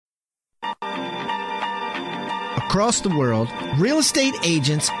Across the world, real estate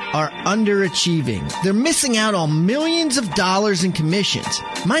agents are underachieving. They're missing out on millions of dollars in commissions.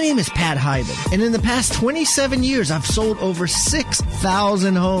 My name is Pat Hyben, and in the past 27 years, I've sold over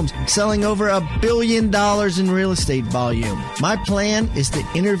 6,000 homes, selling over $1 billion in real estate volume. My plan is to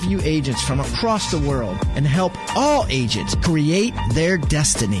interview agents from across the world and help all agents create their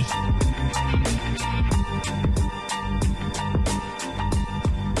destiny.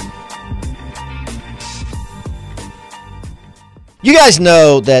 You guys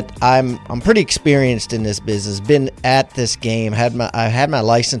know that I'm pretty experienced in this business. Been at this game. I had my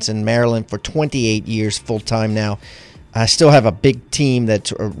license in Maryland for 28 years full time now. I still have a big team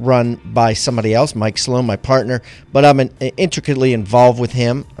that's run by somebody else, Mike Sloan, my partner, but I'm intricately involved with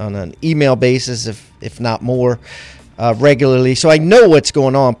him on an email basis, if not more, regularly. So I know what's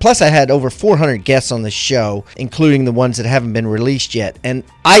going on. Plus, I had over 400 guests on the show, including the ones that haven't been released yet. And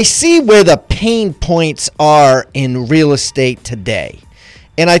I see where the pain points are in real estate today.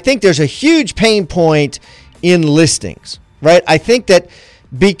 And I think there's a huge pain point in listings, right? I think that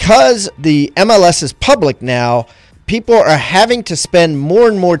because the MLS is public now, people are having to spend more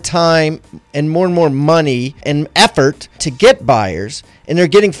and more time and more money and effort to get buyers, and they're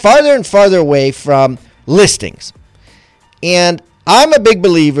getting farther and farther away from listings. And I'm a big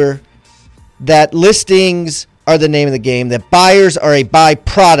believer that listings are the name of the game, that buyers are a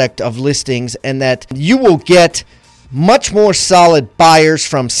byproduct of listings, and that you will get much more solid buyers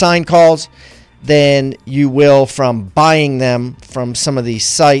from sign calls than you will from buying them from some of these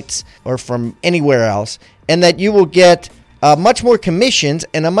sites or from anywhere else, and that you will get much more commissions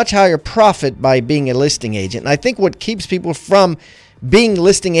and a much higher profit by being a listing agent. And I think what keeps people from being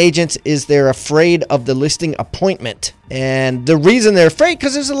listing agents is they're afraid of the listing appointment. And the reason they're afraid,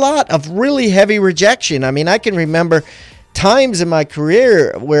 because there's a lot of really heavy rejection. I mean, I can remember times in my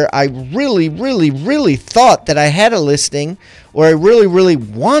career where I really thought that I had a listing, or I really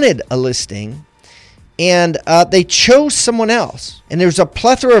wanted a listing, and they chose someone else. And there's a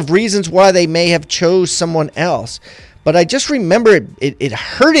plethora of reasons why they may have chose someone else. But I just remember it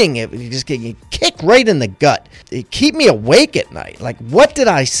hurting. It just getting a kick right in the gut. It kept me awake at night. Like, what did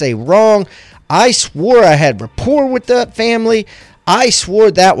I say wrong? I swore I had rapport with the family. I swore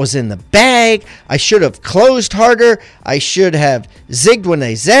that was in the bag. I should have closed harder. I should have zigged when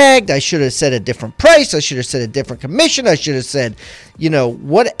they zagged. I should have said a different price. I should have said a different commission. I should have said,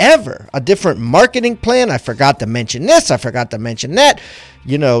 whatever, a different marketing plan. I forgot to mention this. I forgot to mention that.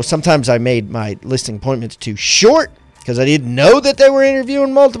 Sometimes I made my listing appointments too short, because I didn't know that they were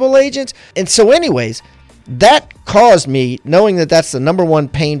interviewing multiple agents. And so anyways, that caused me, knowing that that's the number one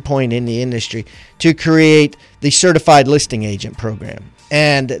pain point in the industry, to create the Certified Listing Agent program.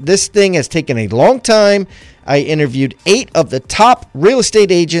 And this thing has taken a long time. I interviewed 8 of the top real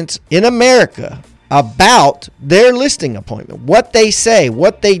estate agents in America about their listing appointment, what they say,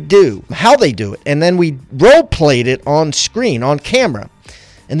 what they do, how they do it. And then we role played it on screen, on camera.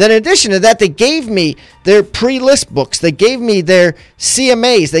 And then in addition to that, they gave me their pre-list books. They gave me their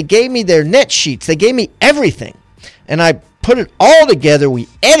CMAs. They gave me their net sheets. They gave me everything. And I put it all together. We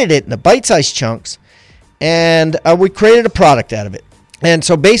edited it into bite-sized chunks. And we created a product out of it. And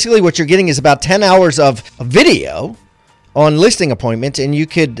so basically what you're getting is about 10 hours of video on listing appointments. And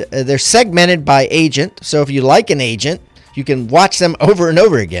they're segmented by agent. So if you like an agent, you can watch them over and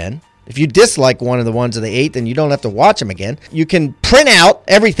over again. If you dislike one of the ones of the 8, then you don't have to watch them again. You can print out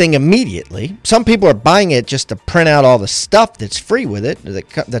everything immediately. Some people are buying it just to print out all the stuff that's free with it,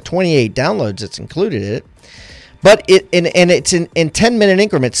 the 28 downloads that's included in it. But it's in 10-minute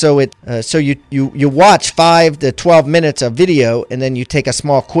increments. So you watch 5 to 12 minutes of video, and then you take a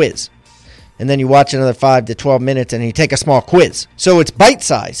small quiz. And then you watch another 5 to 12 minutes, and you take a small quiz. So it's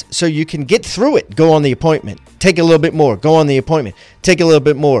bite-sized, so you can get through it, go on the appointment, take a little bit more, go on the appointment, take a little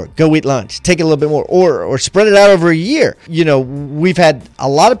bit more, go eat lunch, take a little bit more, or spread it out over a year. We've had a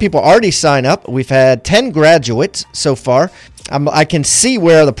lot of people already sign up. We've had 10 graduates so far. I can see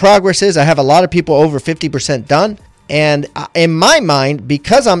where the progress is. I have a lot of people over 50% done. And in my mind,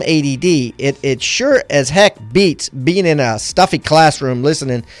 because I'm ADD, it sure as heck beats being in a stuffy classroom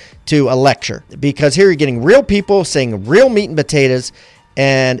listening to a lecture. Because here you're getting real people saying real meat and potatoes,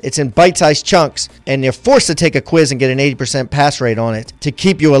 and it's in bite-sized chunks, and you're forced to take a quiz and get an 80% pass rate on it to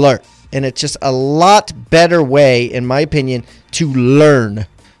keep you alert. And it's just a lot better way, in my opinion, to learn.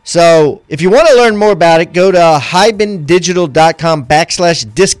 So if you want to learn more about it, go to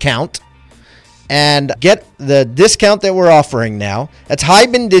hibandigital.com/discount. And get the discount that we're offering now. That's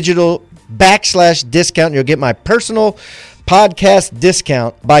hibandigital.com/discount. You'll get my personal podcast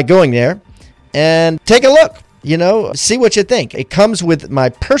discount by going there. And take a look. See what you think. It comes with my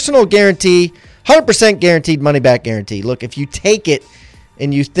personal guarantee 100% guaranteed money back guarantee. Look, if you take it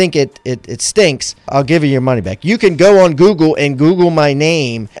and you think it stinks, I'll give you your money back. You can go on Google and Google my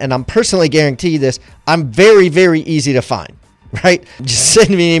name, and I'm personally guarantee this. I'm very, very easy to find, right? Just send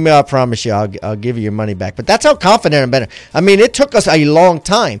me an email. I promise you I'll give you your money back. But that's how confident I'm better. I mean, it took us a long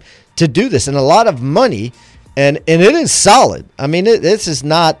time to do this and a lot of money, and it is solid. I mean, this is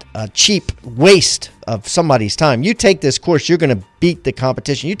not a cheap waste of somebody's time. You take this course, you're going to beat the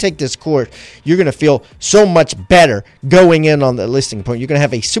competition. You take this course, you're going to feel so much better going in on the listing point. You're going to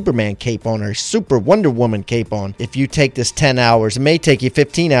have a Superman cape on or a Super Wonder Woman cape on if you take this 10 hours. It may take you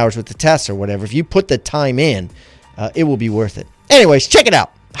 15 hours with the test or whatever. If you put the time in, it will be worth it. Anyways, check it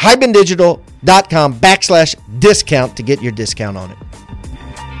out. hibandigital.com/discount to get your discount on it.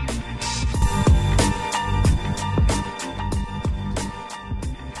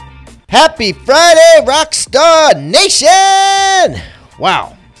 Happy Friday, Rockstar Nation!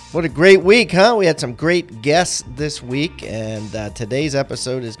 Wow, what a great week, huh? We had some great guests this week, and today's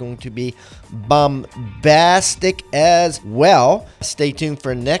episode is going to be bombastic as well. Stay tuned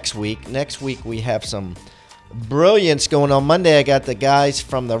for next week. Next week, we have some brilliance going on. Monday, I got the guys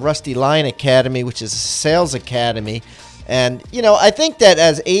from the Rusty Lion Academy, which is a sales academy. And, you know, I think that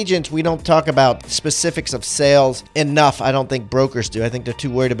as agents, we don't talk about specifics of sales enough. I don't think brokers do. I think they're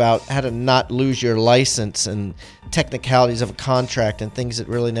too worried about how to not lose your license and technicalities of a contract and things that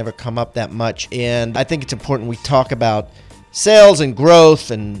really never come up that much. And I think it's important we talk about sales and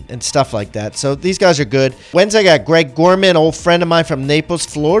growth and stuff like that. So these guys are good. Wednesday, I got Greg Gorman, old friend of mine from Naples,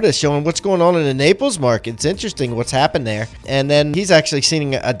 Florida, showing what's going on in the Naples market. It's interesting what's happened there. And then he's actually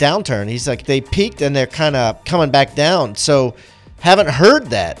seeing a downturn. He's like, they peaked and they're kind of coming back down. So haven't heard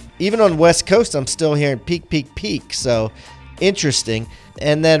that. Even on West Coast, I'm still hearing peak. So interesting.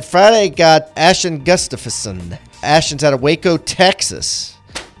 And then Friday, got Ashton Gustafson. Ashton's out of Waco, Texas.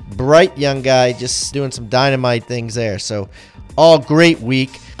 Bright young guy, just doing some dynamite things there. So all great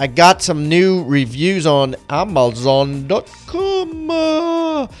week. I got some new reviews on Amazon.com.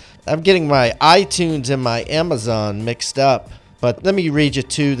 I'm getting my iTunes and my Amazon mixed up. But let me read you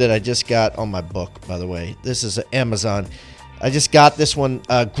two that I just got on my book, by the way. This is Amazon. I just got this one.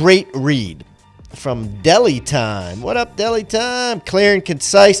 Great read from Deli Time. What up, Deli Time? Clear and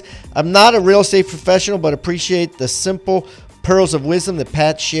concise. I'm not a real estate professional, but appreciate the simple pearls of wisdom that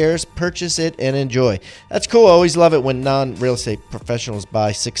Pat shares. Purchase it and enjoy. That's cool. I always love it when non-real estate professionals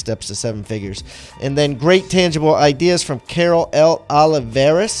buy 6 Steps to 7 Figures. And then great tangible ideas from Carol L.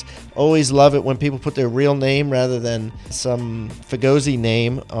 Oliveris. Always love it when people put their real name rather than some Fugazi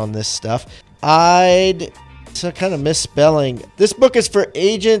name on this stuff. So kind of misspelling. This book is for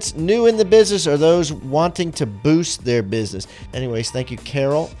agents new in the business or those wanting to boost their business. Anyways, thank you,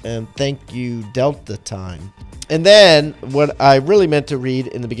 Carol, and thank you, Delta Time. And then what I really meant to read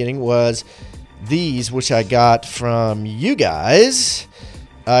in the beginning was these, which I got from you guys.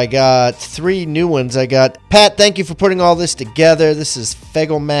 I got 3 new ones. I got, Pat, thank you for putting all this together. This is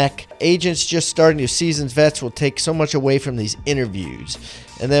Fegelmack. Agents just starting to seasoned vets will take so much away from these interviews.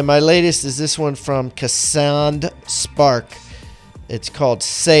 And then my latest is this one from Cassandra Spark. It's called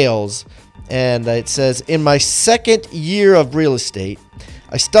Sales. And it says, in my second year of real estate,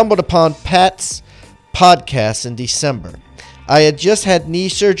 I stumbled upon Pat's podcast in December. I had just had knee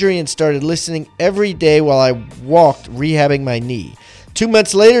surgery and started listening every day while I walked rehabbing my knee. 2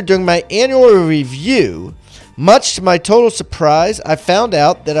 months later, during my annual review, much to my total surprise, I found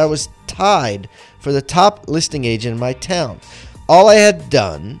out that I was tied for the top listing agent in my town. All I had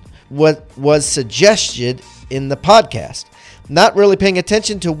done was suggested in the podcast, not really paying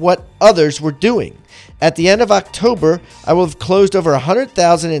attention to what others were doing. At the end of October, I will have closed over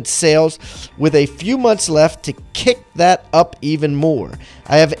 $100,000 in sales with a few months left to kick that up even more.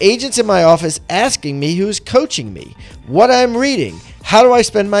 I have agents in my office asking me who's coaching me, what I'm reading, how do I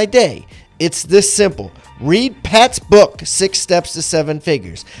spend my day. It's this simple. Read Pat's book, 6 Steps to 7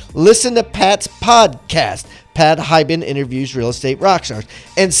 Figures. Listen to Pat's podcast, Pat Hiban Interviews Real Estate Rockstars,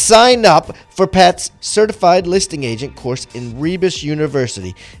 and sign up for Pat's Certified Listing Agent course in Rebus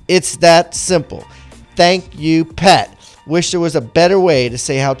University. It's that simple. Thank you, Pat. Wish there was a better way to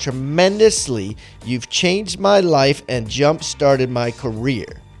say how tremendously you've changed my life and jump-started my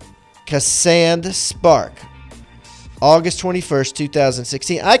career. Cassandra Spark, August 21st,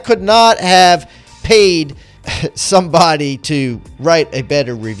 2016. I could not have paid somebody to write a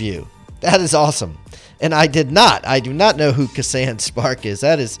better review. That is awesome. And I did not. I do not know who Cassandra Spark is.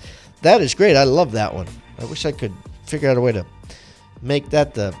 That is great. I love that one. I wish I could figure out a way to make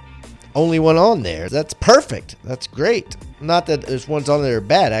that the only one on there. That's perfect. That's great. Not that there's ones on there that are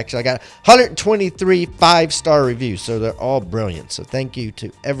bad. Actually, I got 123 5-star reviews, so they're all brilliant. So thank you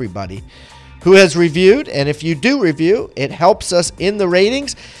to everybody who has reviewed. And if you do review, it helps us in the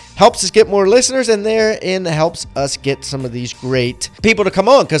ratings, helps us get more listeners, and therein helps us get some of these great people to come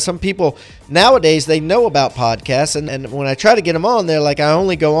on, because some people nowadays, they know about podcasts, and when I try to get them on, they're like, I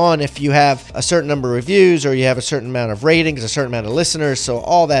only go on if you have a certain number of reviews or you have a certain amount of ratings, a certain amount of listeners. So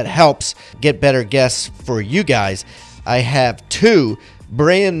all that helps get better guests for you guys. I have two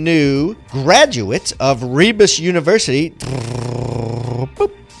brand new graduates of Rebus University.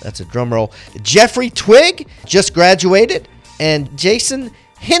 That's a drum roll. Jeffrey Twig just graduated, and Jason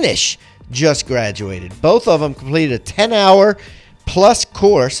Hinish just graduated. Both of them completed a 10-hour plus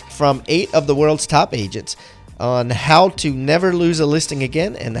course from 8 of the world's top agents on how to never lose a listing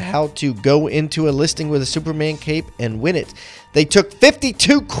again and how to go into a listing with a Superman cape and win it. They took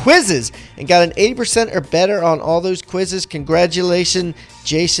 52 quizzes and got an 80% or better on all those quizzes. Congratulations,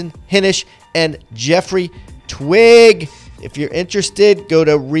 Jason Hinish and Jeffrey Twig. If you're interested, go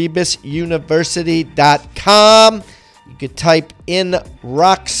to rebusuniversity.com. You could type in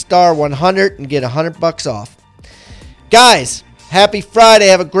Rockstar100 and get $100 off. Guys, happy Friday.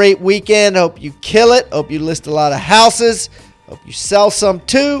 Have a great weekend. Hope you kill it. Hope you list a lot of houses. Hope you sell some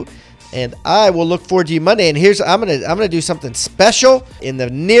too. And I will look forward to you Monday. And I'm gonna do something special in the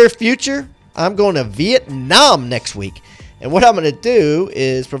near future. I'm going to Vietnam next week. And what I'm gonna do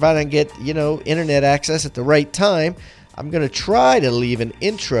is, provided I can get internet access at the right time, I'm gonna try to leave an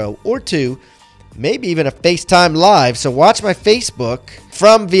intro or two, maybe even a FaceTime live. So watch my Facebook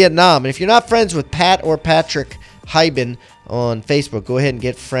from Vietnam. And if you're not friends with Pat or Patrick Hyben on Facebook, go ahead and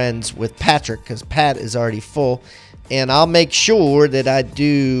get friends with Patrick, because Pat is already full. And I'll make sure that I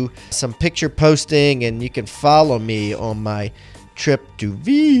do some picture posting, and you can follow me on my trip to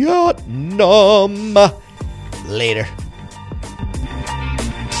Vietnam. Later.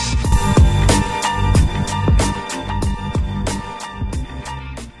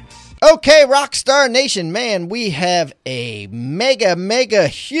 Okay, Rockstar Nation, man, we have a mega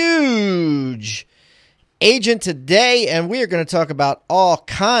huge agent today, and we are going to talk about all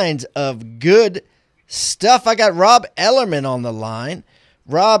kinds of good stuff. I got Rob Ellerman on the line.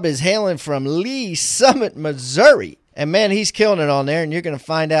 Rob is hailing from Lee Summit, Missouri, and man, he's killing it on there, and you're going to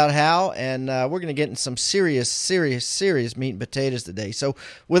find out how, and we're going to get in some serious meat and potatoes today. So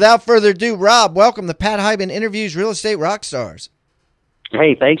without further ado, Rob, welcome to Pat Hyben Interviews Real Estate Rockstars.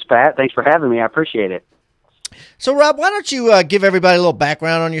 Hey, thanks, Pat. Thanks for having me. I appreciate it. So, Rob, why don't you give everybody a little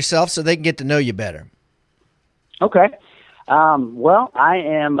background on yourself so they can get to know you better? Okay. Well,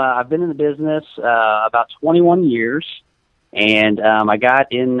 I've been in the business about 21 years, and I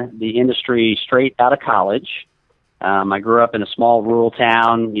got in the industry straight out of college. I grew up in a small rural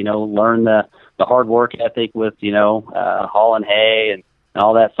town, learned the hard work ethic with, hauling hay and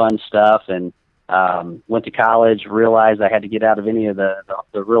all that fun stuff, and went to college, realized I had to get out of any of the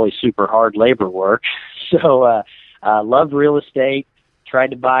really super hard labor work. So loved real estate,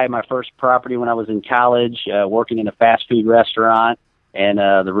 tried to buy my first property when I was in college, working in a fast food restaurant, and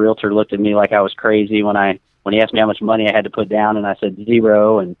the realtor looked at me like I was crazy when he asked me how much money I had to put down, and I said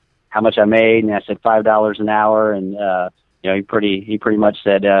 0, and how much I made, and I said $5 an hour, and he pretty much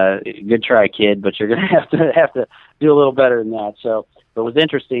said, good try, kid, but you're gonna have to do a little better than that. So it was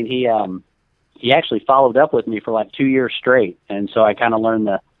interesting. He actually followed up with me for like 2 years straight. And so I kind of learned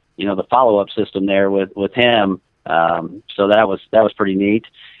the follow-up system there with him. So that was pretty neat.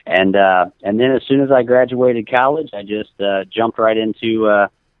 And then as soon as I graduated college, I just jumped right into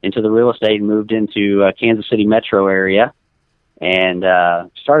the real estate and moved into Kansas City metro area, and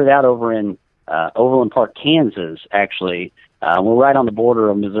started out over in Overland Park, Kansas, actually. We're right on the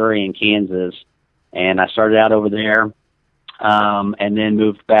border of Missouri and Kansas. And I started out over there. And then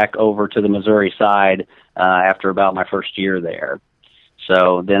moved back over to the Missouri side after about my first year there.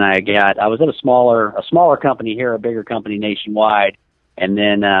 So then I was at a smaller company here, a bigger company nationwide, and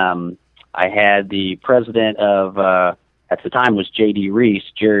then I had the president of at the time was J.D.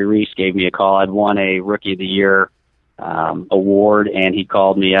 Reese. Jerry Reese gave me a call. I'd won a Rookie of the Year award, and he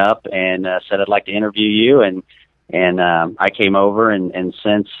called me up and said, I'd like to interview you. And I came over, and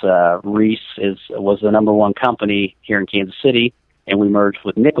since Reese was the number one company here in Kansas City, and we merged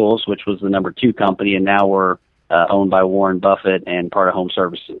with Nichols, which was the number 2 company, and now we're owned by Warren Buffett and part of Home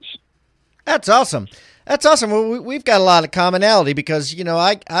Services. That's awesome. Well, we've got a lot of commonality because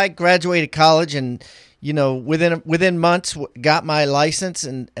I graduated college and within months got my license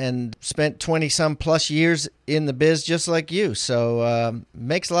and spent 20 some plus years in the biz just like you. So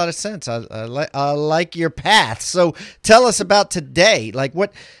makes a lot of sense. I like your path. So tell us about today.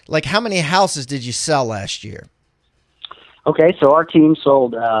 How many houses did you sell last year? Okay, so our team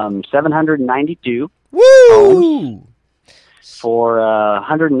sold 792 Woo! homes. for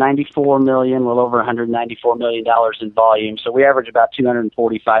 194 million, a little over 194 million dollars in volume. So we average about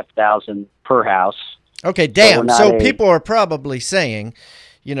 245,000 per house. Okay, damn. So people are probably saying,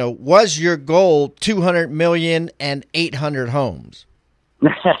 was your goal 200 million and 800 homes?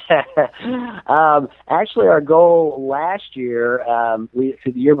 Actually, our goal last year, the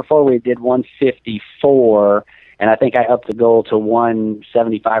year before we did 154, and I think I upped the goal to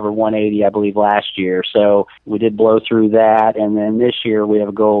 175 or 180, I believe, last year. So we did blow through that, and then this year we have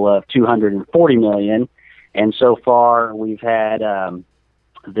a goal of 240 million. And so far, we've had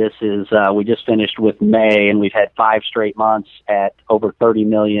we just finished with May, and we've had 5 straight months at over 30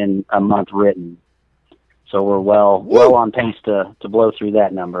 million a month written. So we're well on pace to blow through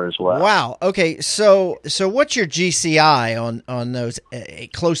that number as well. Wow. Okay. So what's your GCI on those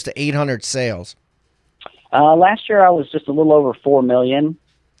close to 800 sales? Last year I was just a little over 4 million.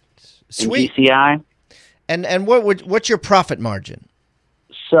 Sweet. In GCI. And what's your profit margin?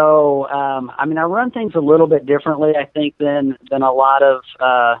 So I run things a little bit differently, I think, than a lot of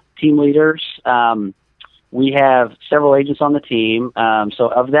team leaders. We have several agents on the team. So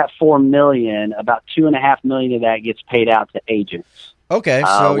of that 4 million, about 2.5 million of that gets paid out to agents. Okay,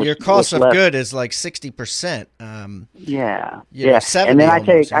 so your cost of good is like 60%. Yeah. 70 and then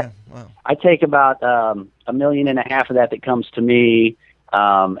almost. I take about $1.5 million of that comes to me.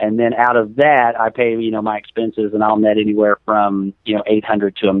 And then out of that, I pay, my expenses, and I'll net anywhere from,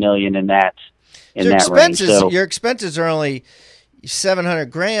 800 to $1 million in that range. So your expenses are only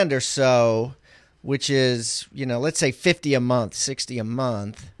 $700,000 or so, which is, let's say 50 a month, 60 a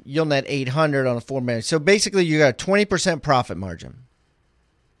month. You'll net 800 on a 4 million. So basically you got a 20% profit margin.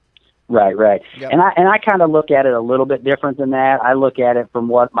 Right. Yep. And I kind of look at it a little bit different than that. I look at it from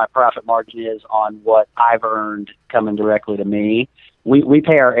what my profit margin is on what I've earned coming directly to me. We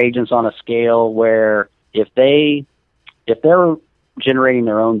pay our agents on a scale where if they're generating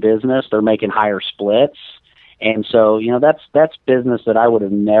their own business, they're making higher splits. And so, that's business that I would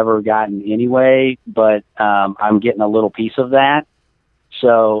have never gotten anyway, but I'm getting a little piece of that.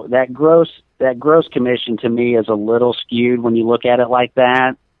 So that gross commission to me is a little skewed when you look at it like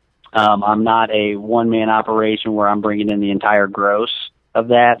that. I'm not a one-man operation where I'm bringing in the entire gross of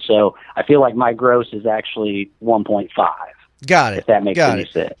that. So I feel like my gross is actually 1.5. Got it. If that makes any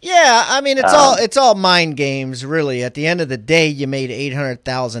sense. Yeah, it's all mind games, really. At the end of the day, you made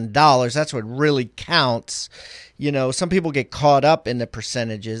 $800,000. That's what really counts. Some people get caught up in the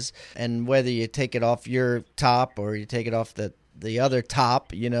percentages, and whether you take it off your top or you take it off the other top,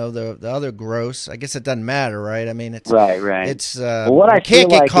 the other gross, I guess it doesn't matter, right? It's right. It's what I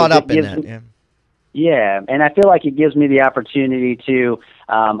can't get like caught up in that. Yeah, and I feel like it gives me the opportunity to,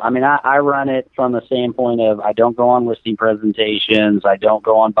 I run it from the standpoint of I don't go on listing presentations, I don't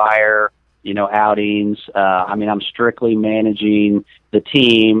go on buyer, outings. I'm strictly managing the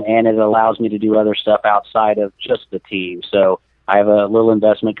team, and it allows me to do other stuff outside of just the team. So I have a little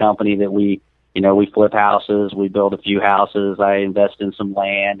investment company that we flip houses, we build a few houses, I invest in some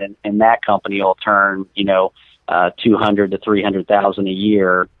land, and that company will turn, 200 to 300,000 a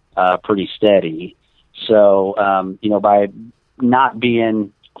year, pretty steady. So, by not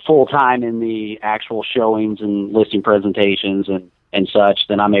being full time in the actual showings and listing presentations and such,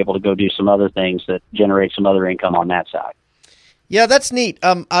 then I'm able to go do some other things that generate some other income on that side. Yeah, that's neat.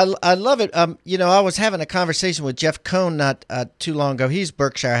 I love it. I was having a conversation with Jeff Cohn not too long ago. He's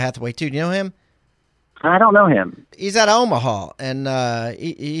Berkshire Hathaway too. Do you know him? I don't know him. He's out of Omaha, and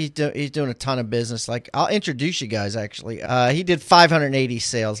he's doing a ton of business. Like, I'll introduce you guys, actually. He did 580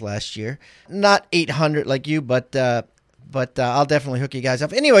 sales last year. Not 800 like you, but I'll definitely hook you guys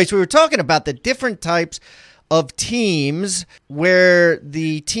up. Anyways, we were talking about the different types of teams where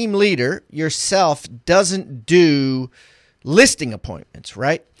the team leader, yourself, doesn't do listing appointments,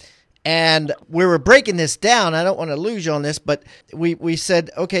 right? And we were breaking this down. I don't want to lose you on this, but we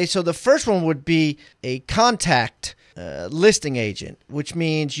said, okay, so the first one would be a contact listing agent, which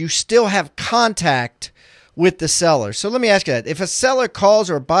means you still have contact with the seller. So let me ask you that. If a seller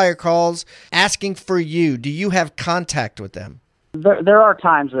calls or a buyer calls asking for you, do you have contact with them? There are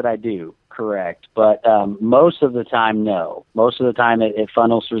times that I do, correct. But most of the time, no. Most of the time it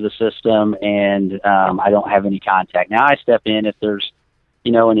funnels through the system, and I don't have any contact. Now I step in if there's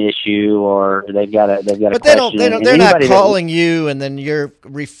an issue, or they've got a but question. They're not calling you and then you're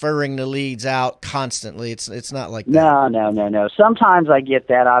referring the leads out constantly. It's not like that. No. Sometimes I get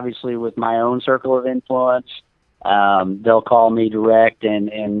that, obviously, with my own circle of influence. They'll call me direct,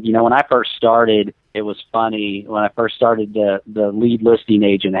 and when I first started, it was funny. When I first started the lead listing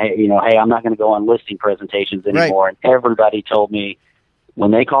agent, hey, I'm not going to go on listing presentations anymore. Right. And everybody told me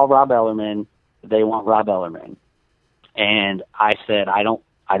when they call Rob Ellerman, they want Rob Ellerman. And I said, I don't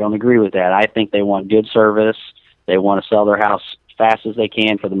agree with that. I think they want good service. They want to sell their house fast as they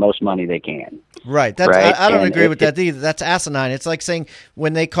can for the most money they can. Right. That's, right? I don't agree with that either. That's asinine. It's like saying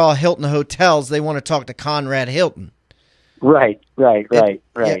when they call Hilton hotels, they want to talk to Conrad Hilton. Right. Yeah,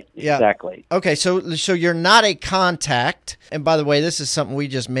 Exactly. Okay, so you're not a contact, and by the way, this is something we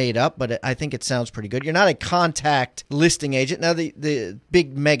just made up, but I think it sounds pretty good. You're not a contact listing agent. Now, the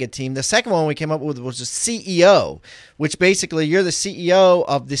big mega team, the second one we came up with was a CEO, which basically you're the CEO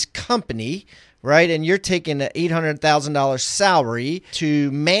of this company, right? And you're taking an $800,000 salary to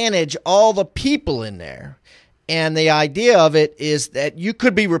manage all the people in there. And the idea of it is that you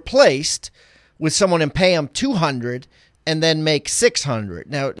could be replaced with someone and pay them $200 and then make $600.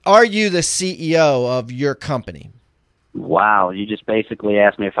 Now, are you the CEO of your company? Wow, you just basically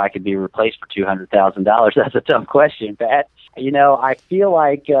asked me if I could be replaced for $200,000. That's a tough question, Pat. I feel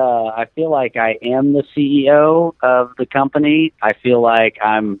like I am the CEO of the company. I feel like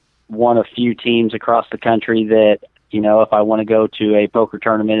I'm one of few teams across the country that, if I want to go to a poker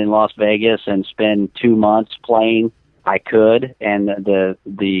tournament in Las Vegas and spend 2 months playing, I could, and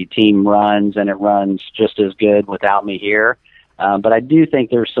the team runs, and it runs just as good without me here. But I do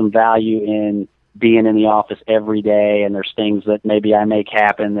think there's some value in being in the office every day, and there's things that maybe I make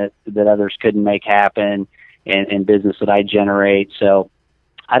happen that others couldn't make happen, and business that I generate. So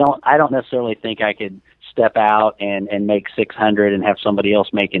I don't necessarily think I could step out and make 600 and have somebody else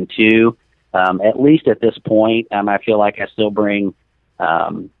making 2. At least at this point, I feel like I still bring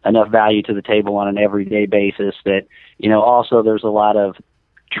enough value to the table on an everyday basis that, also there's a lot of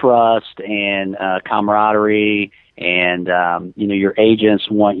trust and camaraderie, and, your agents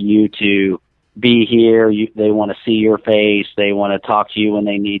want you to be here. They want to see your face. They want to talk to you when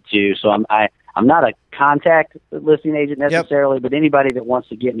they need to. So I'm not a contact listing agent necessarily, but anybody that wants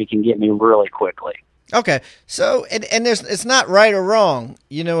to get me can get me really quickly. Okay, so and it's not right or wrong.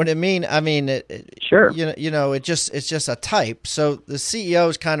 You know what I mean? Sure. It's just a type. So the CEO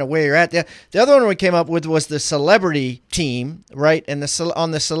is kind of where you're at. The other one we came up with was the celebrity team, right? And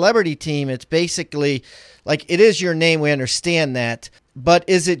on the celebrity team, it's basically like it is your name. We understand that, but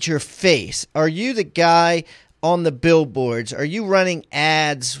is it your face? Are you the guy on the billboards? Are you running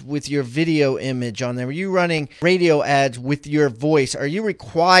ads with your video image on them? Are you running radio ads with your voice? Are you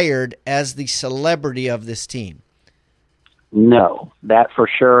required as the celebrity of this team? No, that for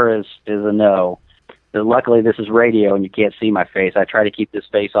sure is a no. Luckily, this is radio and you can't see my face. I try to keep this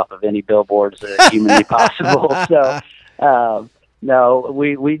face off of any billboards as humanly possible. So, no,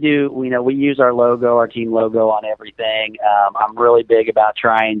 we do. We use our logo, our team logo, on everything. I'm really big about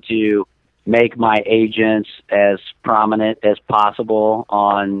trying to make my agents as prominent as possible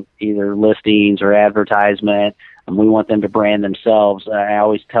on either listings or advertisement. And we want them to brand themselves. I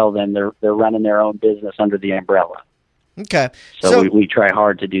always tell them they're running their own business under the umbrella. Okay. So we try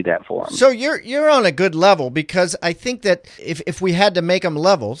hard to do that for them. So you're on a good level, because I think that if we had to make them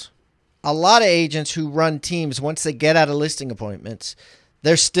levels, a lot of agents who run teams, once they get out of listing appointments,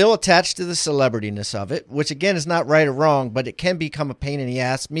 they're still attached to the celebrityness of it, which again is not right or wrong, but it can become a pain in the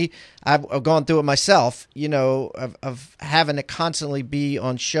ass. I've gone through it myself, of having to constantly be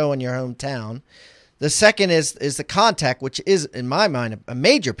on show in your hometown. The second is the contact, which is, in my mind, a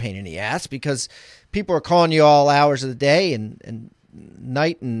major pain in the ass, because people are calling you all hours of the day and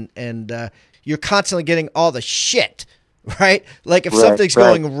night, and you're constantly getting all the shit, right? Like if something's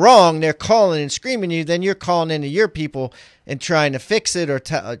going wrong, they're calling and screaming at you, then you're calling into your people and trying to fix it or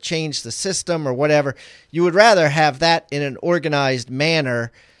change the system or whatever. You would rather have that in an organized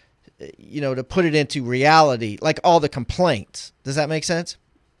manner, to put it into reality, like all the complaints. Does that make sense?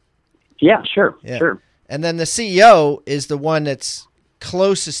 Yeah, sure. And then the CEO is the one that's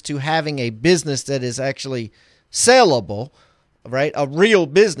closest to having a business that is actually saleable, right? A real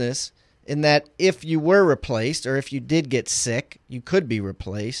business, in that if you were replaced or if you did get sick, you could be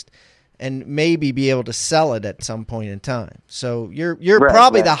replaced and maybe be able to sell it at some point in time. So you're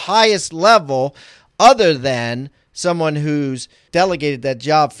probably the highest level, other than someone who's delegated that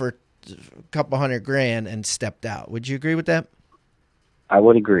job for a couple $100,000 and stepped out. Would you agree with that? I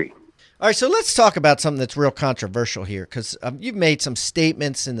would agree. All right, so let's talk about something that's real controversial here, because you've made some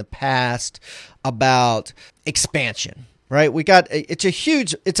statements in the past about expansion, right? It's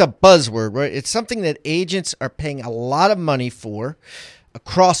a buzzword, right? It's something that agents are paying a lot of money for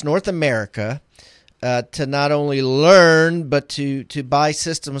across North America, to not only learn, but to buy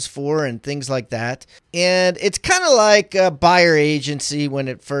systems for and things like that. And it's kind of like a buyer agency when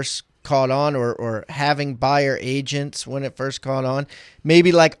it first caught on, or having buyer agents when it first caught on.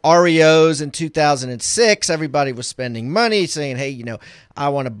 Maybe like REOs in 2006, everybody was spending money saying, hey, I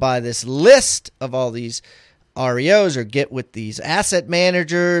want to buy this list of all these REOs or get with these asset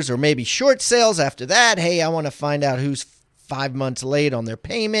managers or maybe short sales after that. Hey, I want to find out who's 5 months late on their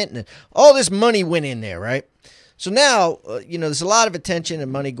payment, and all this money went in there, right? So now, there's a lot of attention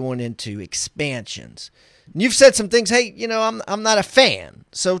and money going into expansions. And you've said some things, hey, I'm not a fan.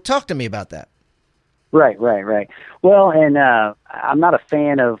 So talk to me about that. Right. Well, and I'm not a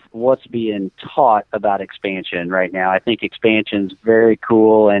fan of what's being taught about expansion right now. I think expansion's very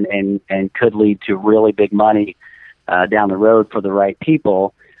cool and could lead to really big money down the road for the right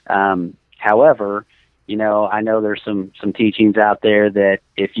people. However, I know there's some teachings out there that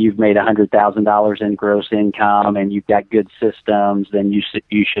if you've made $100,000 in gross income and you've got good systems, then you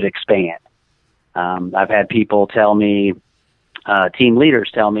should expand. I've had people tell me, team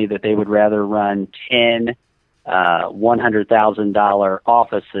leaders tell me that they would rather run 10 $100,000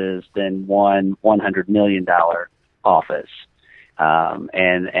 offices than one $100 million office.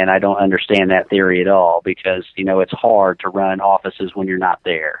 And I don't understand that theory at all because, it's hard to run offices when you're not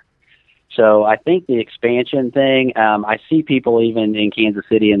there. So I think the expansion thing, I see people even in Kansas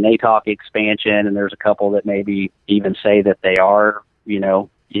City and they talk expansion, and there's a couple that maybe even say that they are,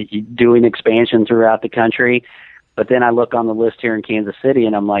 doing expansion throughout the country. But then I look on the list here in Kansas City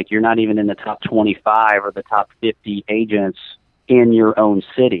and I'm like, you're not even in the top 25 or the top 50 agents in your own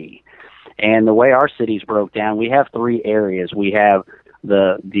city. And the way our city's broke down, we have 3 areas. We have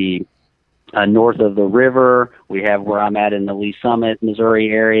the north of the river, we have where I'm at in the Lee Summit, Missouri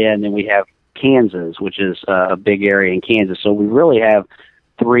area, and then we have Kansas, which is a big area in Kansas. So we really have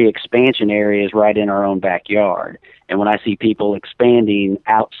 3 expansion areas right in our own backyard. And when I see people expanding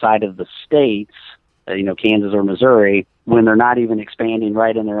outside of the states, Kansas or Missouri, when they're not even expanding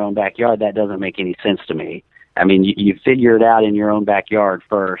right in their own backyard, that doesn't make any sense to me. I mean, you figure it out in your own backyard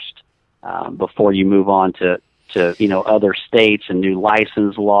first before you move on to other states and new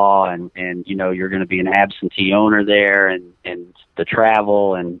license law and you're going to be an absentee owner there and the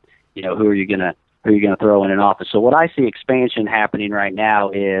travel and who are you going to throw in an office. So what I see expansion happening right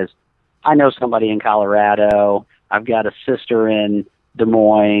now is I know somebody in Colorado. I've got a sister in Des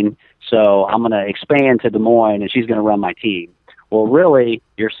Moines, so I'm going to expand to Des Moines and she's going to run my team. Well, really,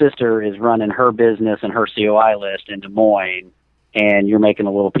 your sister is running her business and her COI list in Des Moines, and you're making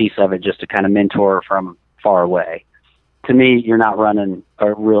a little piece of it just to kind of mentor from far away. To me, you're not running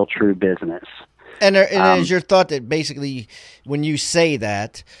a real true business. And is your thought that basically when you say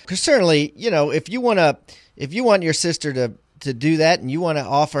that, because certainly, if you want your sister to do that and you want to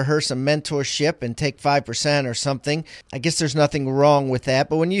offer her some mentorship and take 5% or something, I guess there's nothing wrong with that.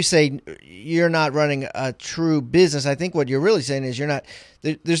 But when you say you're not running a true business, I think what you're really saying is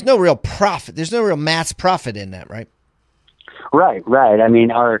there's no real profit. There's no real mass profit in that, right? Right. I mean,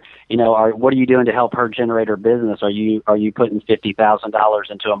 what are you doing to help her generate her business? Are you putting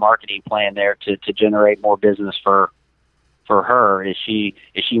 $50,000 into a marketing plan there to generate more business for her? Is she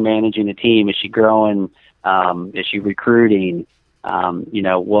managing a team? Is she growing? Is she recruiting?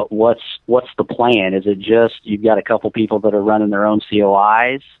 What's the plan? Is it just you've got a couple people that are running their own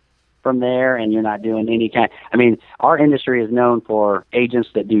COIs from there and you're not doing any kind? I mean, our industry is known for agents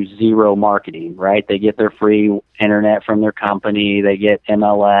that do zero marketing, right? They get their free internet from their company, they get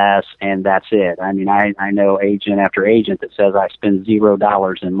MLS, and that's it. I mean, I know agent after agent that says I spend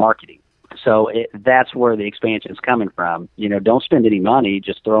 $0 in marketing. So that's where the expansion is coming from. Don't spend any money,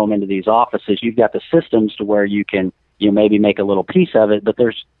 just throw them into these offices. You've got the systems to where you can maybe make a little piece of it, but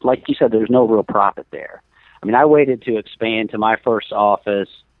there's, like you said, there's no real profit there. I mean, I waited to expand to my first office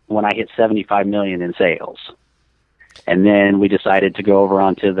when I hit 75 million in sales. And then we decided to go over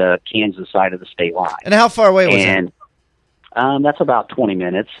onto the Kansas side of the state line. And how far away was that? That's about 20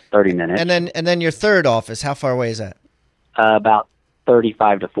 minutes, 30 minutes. And then your third office, how far away is that? About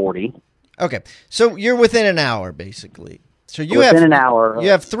 35 to 40. Okay. So you're within an hour, basically. So within an hour. You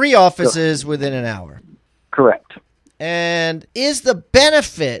have 3 offices within an hour. Correct. And is the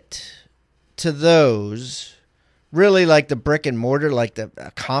benefit to those really like the brick and mortar, like the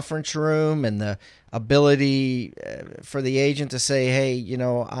conference room and the ability for the agent to say, hey,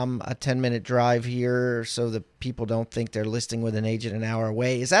 I'm a 10-minute drive here so that people don't think they're listing with an agent an hour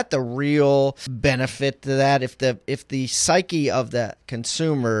away? Is that the real benefit to that? If the psyche of the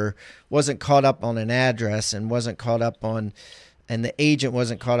consumer wasn't caught up on an address and the agent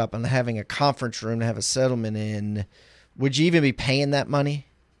wasn't caught up on having a conference room to have a settlement in, would you even be paying that money?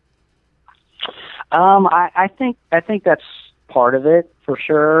 I think that's part of it for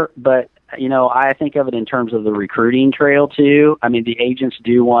sure, but I think of it in terms of the recruiting trail too. I mean, the agents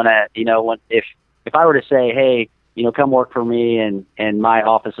do want to, if I were to say, hey, come work for me and my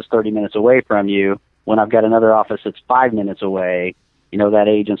office is 30 minutes away from you, when I've got another office that's 5 minutes away, that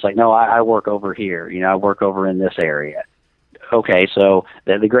agent's like, no, I work over here. I work over in this area. Okay, so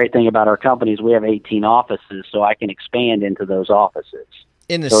the great thing about our company is we have 18 offices, so I can expand into those offices.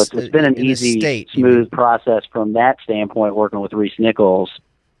 So it's been an easy, smooth process from that standpoint, working with Reese Nichols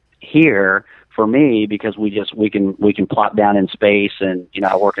here for me, because we can plop down in space, and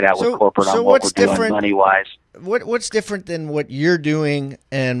I work it out with corporate on what we're doing money wise. What's different than what you're doing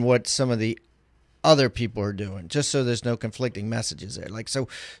and what some of the other people are doing? Just so there's no conflicting messages there. So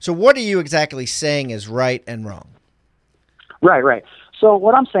what are you exactly saying is right and wrong? Right. So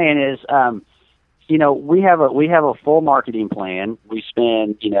what I'm saying is, we have a full marketing plan. We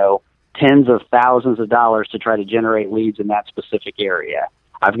spend, tens of thousands of dollars to try to generate leads in that specific area.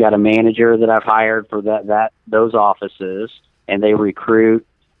 I've got a manager that I've hired for those offices, and they recruit,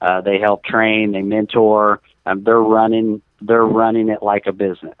 they help train, they mentor. They're running it like a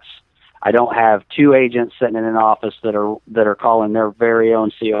business. I don't have two agents sitting in an office that are calling their very own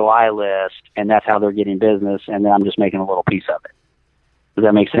COI list, and that's how they're getting business, and then I'm just making a little piece of it. Does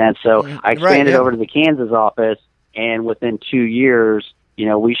that make sense? So I expanded over to the Kansas office, and within 2 years,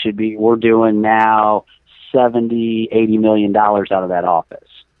 we're doing now $70-80 million out of that office.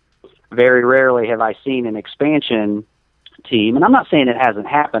 Very rarely have I seen an expansion team, and I'm not saying it hasn't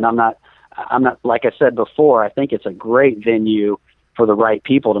happened. I'm not, like I said before, I think it's a great venue for the right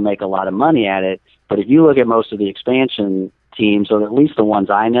people to make a lot of money at it. But if you look at most of the expansion teams, or at least the ones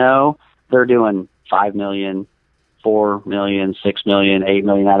I know, they're doing $5 million, $4 million, $6 million, $8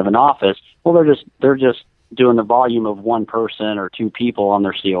 million out of an office. Well, they're just doing the volume of one person or two people on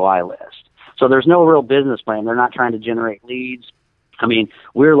their COI list. So there's no real business plan. They're not trying to generate leads. I mean,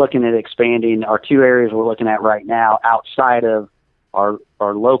 we're looking at expanding. Our two areas we're looking at right now outside of our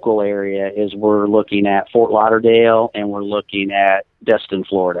local area is we're looking at Fort Lauderdale, and we're looking at Destin,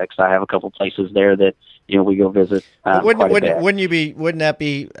 Florida, because I have a couple places there that we go visit. Wouldn't that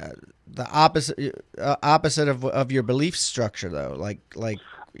be the opposite of your belief structure though? No.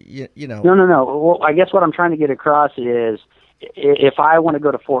 Well, I guess what I'm trying to get across is, if I want to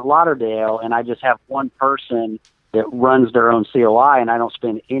go to Fort Lauderdale and I just have one person that runs their own COI, and I don't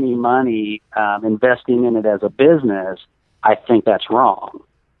spend any money investing in it as a business, I think that's wrong.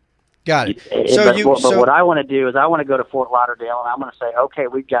 Got it. But what I want to do is I want to go to Fort Lauderdale, and I'm going to say, okay,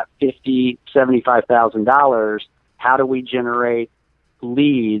 we've got $75,000. How do we generate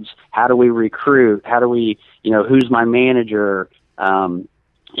leads? How do we recruit? How do we, who's my manager? How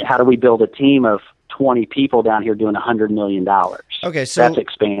do we build a team of 20 people down here doing $100 million? Okay, so that's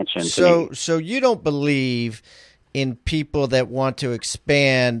expansion. So you don't believe in people that want to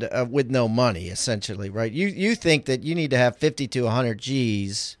expand with no money, essentially, right? You think that you need to have 50 to 100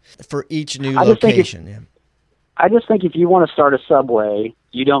 G's for each new location. I just think if you want to start a Subway,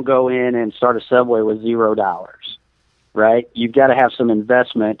 you don't go in and start a Subway with $0, right? You've got to have some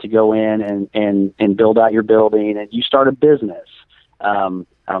investment to go in and build out your building, and you start a business. I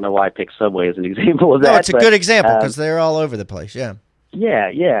don't know why I picked Subway as an example of that. No, it's a good example because they're all over the place. Yeah.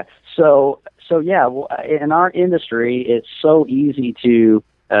 Yeah. So in our industry, it's so easy to,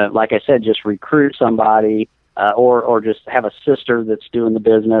 like I said, just recruit somebody, or just have a sister that's doing the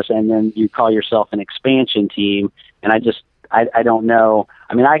business, and then you call yourself an expansion team. And I don't know.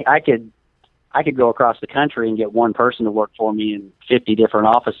 I mean, I could go across the country and get one person to work for me in 50 different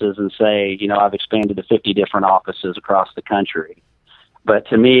offices and say, I've expanded to 50 different offices across the country. But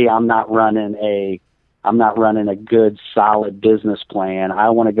to me, I'm not running a good, solid business plan. I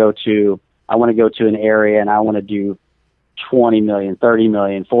want to go to an area, and I want to do $20 million, $30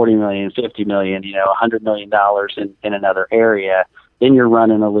 million, $40 million, $50 million, $100 million in another area. Then you're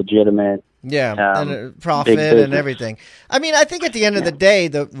running a legitimate, and a profit and everything. I mean, I think at the end of the day,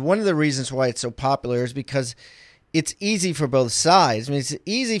 one of the reasons why it's so popular is because it's easy for both sides. I mean, it's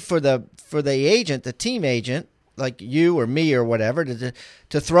easy for the agent, the team agent, like you or me or whatever,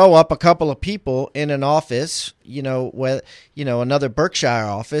 to throw up a couple of people in an office, another Berkshire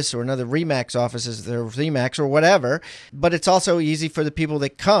office or another Remax office is their Remax or whatever. But it's also easy for the people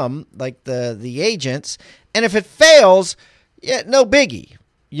that come, like the agents. And if it fails, no biggie.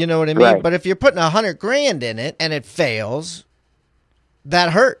 You know what I mean? Right. But if you're putting $100,000 in it and it fails, that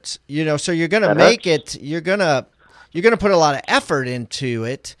hurts. So you're going to make it. You're going to put a lot of effort into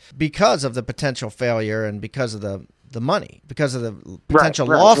it because of the potential failure and because of the money, because of the potential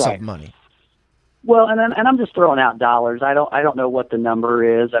loss of money. Well, and I'm just throwing out dollars. I don't know what the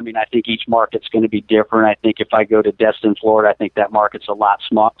number is. I mean, I think each market's going to be different. I think if I go to Destin, Florida, I think that market's a lot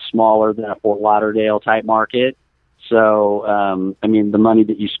smaller than a Fort Lauderdale type market. So, I mean, the money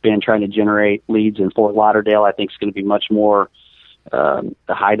that you spend trying to generate leads in Fort Lauderdale, I think is going to be much more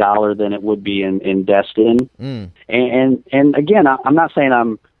high dollar than it would be in Destin. And again, I'm not saying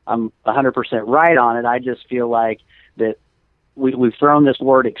I'm 100% right on it. I just feel like that we've thrown this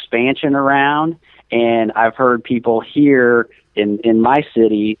word expansion around, and I've heard people here in my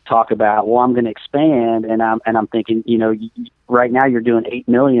city talk about, well, I'm going to expand, and I'm thinking, right now you're doing $8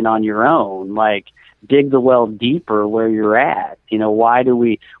 million on your own. Like, dig the well deeper where you're at. Why do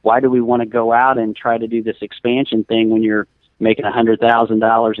we want to go out and try to do this expansion thing when you're making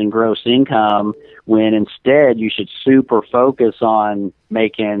 $100,000 in gross income, when instead you should super focus on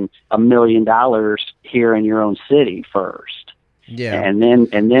making $1 million here in your own city first? Yeah, and then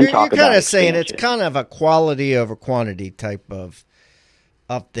talk about. You're kind of saying expansion. it's kind of a quality over quantity type of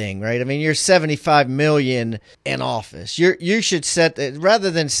thing, right? I mean, you're $75 million in office. You should set that,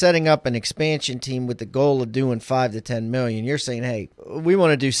 rather than setting up an expansion team with the goal of doing $5 to $10 million. You're saying, hey, we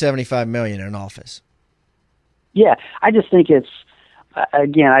want to do $75 million in office. Yeah, I just think that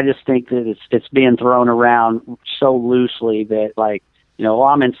it's being thrown around so loosely that, like, well,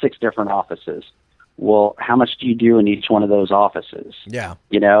 I'm in 6 different offices. Well, how much do you do in each one of those offices? Yeah.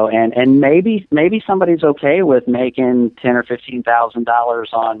 And maybe somebody's okay with making $10,000 or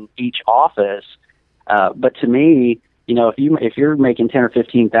 $15,000 on each office. But to me, if you're making $10,000 or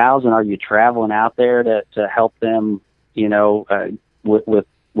 $15,000, are you traveling out there to help them,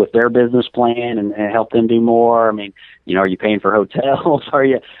 with their business plan and help them do more? I mean, are you paying for hotels?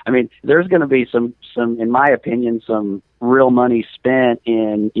 There's going to be some, in my opinion, some real money spent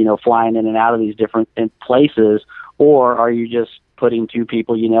in, flying in and out of these different places. Or are you just putting 2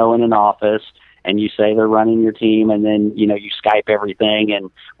 people, in an office, and you say they're running your team, and then, you Skype everything,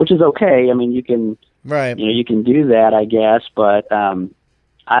 and which is okay. I mean, you can, right. You can do that, I guess, but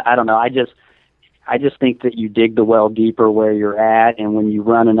I don't know. I just think that you dig the well deeper where you're at, and when you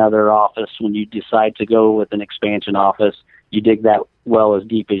run another office, when you decide to go with an expansion office, you dig that well as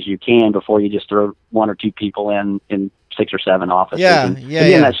deep as you can before you just throw 1 or 2 people in 6 or 7 offices. Yeah.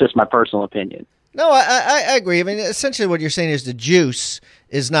 That's just my personal opinion. No, I agree. I mean, essentially what you're saying is the juice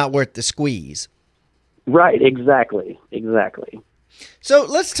is not worth the squeeze. Right, exactly. So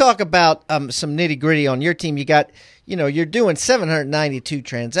let's talk about some nitty gritty on your team. You got, you're doing 792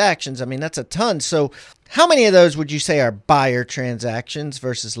 transactions. I mean, that's a ton. So how many of those would you say are buyer transactions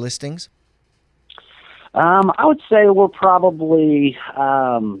versus listings? I would say we're probably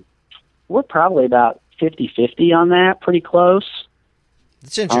about 50-50 on that, pretty close.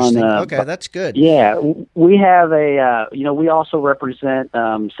 That's interesting. Okay, that's good. Yeah, we have we also represent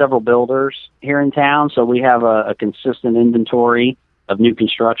several builders here in town, so we have a consistent inventory of new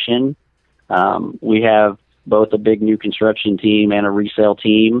construction. We have both a big new construction team and a resale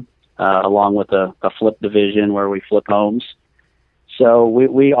team, along with a flip division where we flip homes. So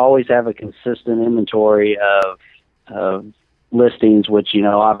we always have a consistent inventory of listings, which,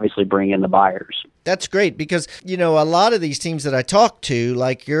 obviously bring in the buyers. That's great because, a lot of these teams that I talk to,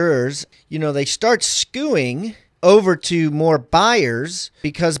 like yours, they start skewing over to more buyers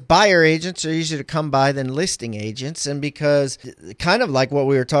because buyer agents are easier to come by than listing agents, and because kind of like what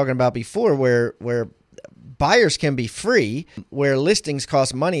we were talking about before, where buyers can be free, where listings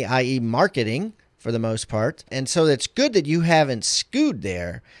cost money, i.e. marketing for the most part. And so it's good that you haven't skewed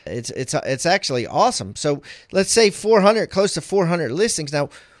there. It's actually awesome. So let's say close to 400 listings. Now,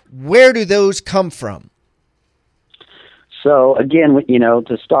 where do those come from? So again,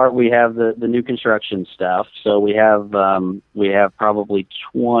 to start, we have the new construction stuff. So we have probably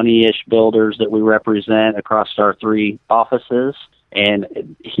 20-ish builders that we represent across our 3 offices.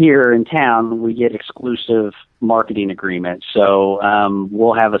 And here in town, we get exclusive marketing agreements. So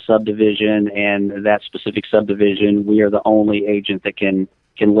we'll have a subdivision, and that specific subdivision, we are the only agent that can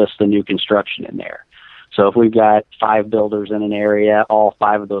list the new construction in there. So if we've got 5 builders in an area, all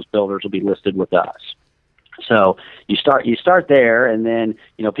 5 of those builders will be listed with us. So you start there, and then,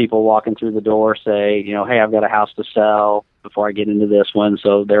 people walking through the door say, hey, I've got a house to sell before I get into this one.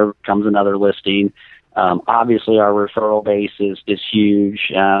 So there comes another listing. Obviously our referral base is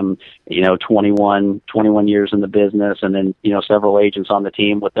huge. 21 years in the business, and then, several agents on the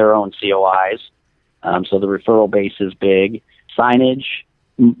team with their own COIs. So the referral base is big. Signage,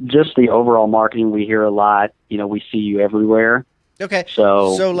 just the overall marketing, we hear a lot. We see you everywhere. Okay.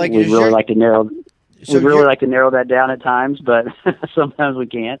 So like we'd really like to narrow that down at times, but sometimes we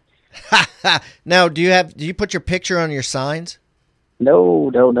can't. Now, do you put your picture on your signs?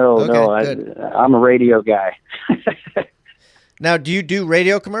 No. Okay, I'm a radio guy. Now, do you do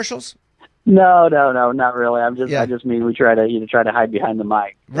radio commercials? No, not really. I just mean we try to hide behind the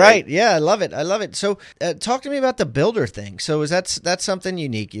mic. Right. Yeah, I love it. So, talk to me about the builder thing. So, that's something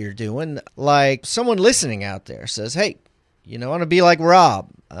unique you're doing? Like someone listening out there says, "Hey, I want to be like Rob.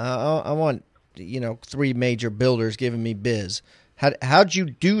 I want, 3 major builders giving me biz. How'd you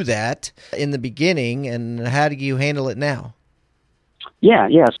do that in the beginning, and how do you handle it now? Yeah.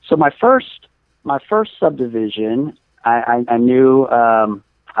 So my first subdivision, I knew.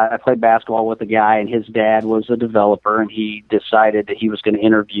 I played basketball with a guy, and his dad was a developer, and he decided that he was going to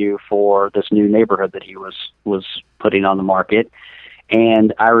interview for this new neighborhood that he was putting on the market.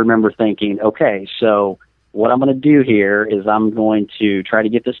 And I remember thinking, okay, so what I'm going to do here is I'm going to try to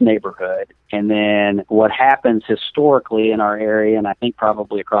get this neighborhood. And then what happens historically in our area, and I think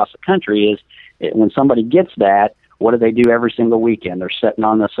probably across the country, is when somebody gets that, what do they do every single weekend? They're sitting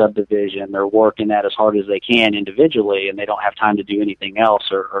on the subdivision. They're working that as hard as they can individually, and they don't have time to do anything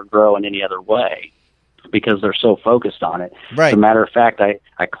else or grow in any other way because they're so focused on it. Right. As a matter of fact,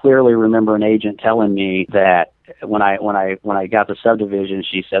 I clearly remember an agent telling me that when I got the subdivision,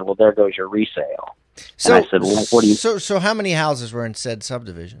 she said, "Well, there goes your resale." So, and I said, "Well, what do you?" So how many houses were in said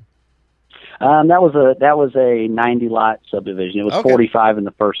subdivision? That was a 90 lot subdivision. It was Okay. 45 in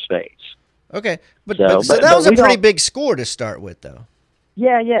the first phase. Okay, but So that was a we pretty don't- big score to start with, though.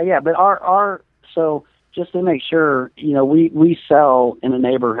 Yeah. But our so just to make sure, we sell in a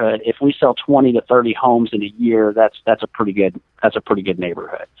neighborhood. If we sell 20 to 30 homes in a year, that's a pretty good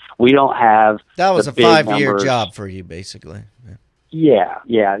neighborhood. We don't have That was the a big 5-year numbers. job for you, basically. Yeah.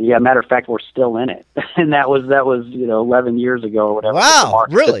 Matter of fact, we're still in it, and that was 11 years ago or whatever. Wow, The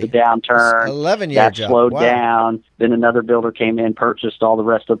market really? took the downturn. 11-year That job. slowed Wow. down. Then another builder came in, purchased all the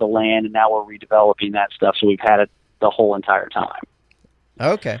rest of the land, and now we're redeveloping that stuff. So we've had it the whole entire time.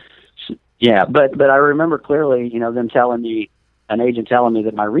 Okay. Yeah, but I remember clearly, them telling me, an agent telling me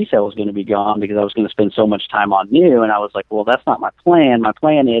that my resale was going to be gone because I was going to spend so much time on new, and I was like, well, that's not my plan. My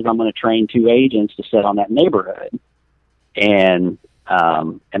plan is I'm going to train 2 agents to sit on that neighborhood, and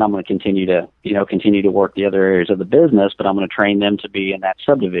I'm going to continue to work the other areas of the business, but I'm going to train them to be in that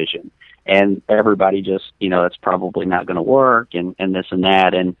subdivision. And everybody just, it's probably not going to work, and this and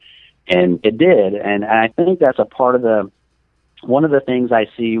that, and it did, and I think that's a part of one of the things I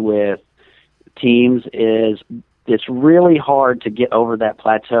see with teams is it's really hard to get over that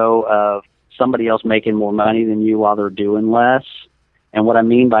plateau of somebody else making more money than you while they're doing less. And what I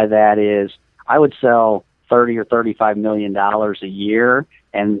mean by that is I would sell $30 or $35 million a year,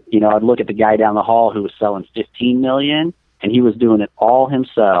 and I'd look at the guy down the hall who was selling $15 million, and he was doing it all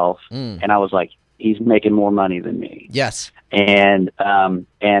himself, and I was like, he's making more money than me. Yes. And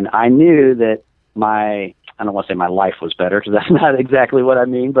I knew that I don't want to say my life was better because that's not exactly what I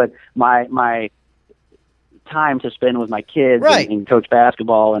mean, but my time to spend with my kids Right. and coach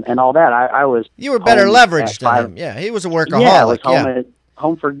basketball and all that, I was. You were better home leveraged at than him. Yeah, he was a workaholic. Yeah, I was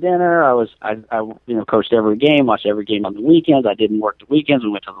home for dinner. I coached every game, watched every game on the weekends. I didn't work the weekends.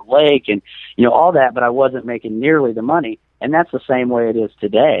 We went to the lake and all that, but I wasn't making nearly the money. And that's the same way it is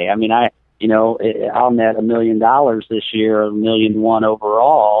today. I mean, I'll net $1 million this year, $1.1 million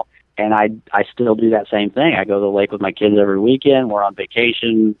overall. And I still do that same thing. I go to the lake with my kids every weekend. We're on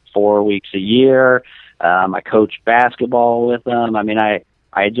vacation 4 weeks a year. I coach basketball with them. I mean,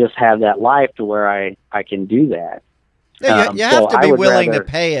 I just have that life to where I can do that. Yeah, you have so to be I would willing rather-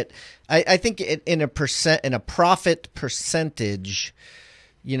 to pay it. I think in a profit percentage,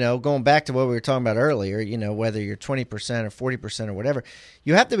 going back to what we were talking about earlier, whether you're 20% or 40% or whatever,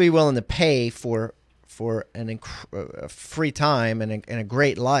 you have to be willing to pay for a free time and a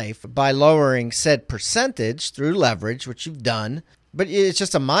great life by lowering said percentage through leverage, which you've done. But it's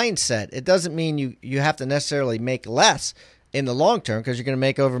just a mindset. It doesn't mean you have to necessarily make less in the long term because you're going to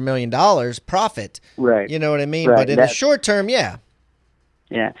make over $1 million profit. Right. You know what I mean? Right. But in the short term, yeah.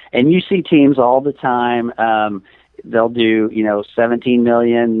 Yeah. And you see teams all the time. They'll do, 17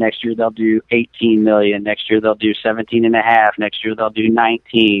 million. Next year they'll do 18 million. Next year they'll do 17 and a half. Next year they'll do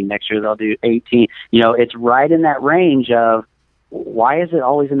 19. Next year they'll do 18. It's right in that range of, why is it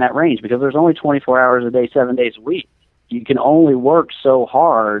always in that range? Because there's only 24 hours a day, 7 days a week. You can only work so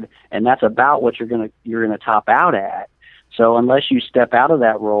hard, and that's about what you're gonna top out at. So unless you step out of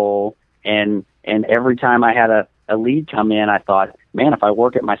that role, and every time I had a lead come in, I thought, man, if I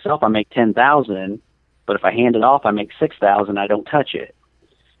work it myself, I make 10,000. But if I hand it off, I make 6,000. I don't touch it.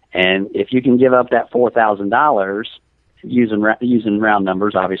 And if you can give up that $4,000, using round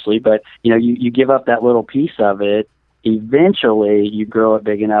numbers, obviously, but you give up that little piece of it, eventually you grow it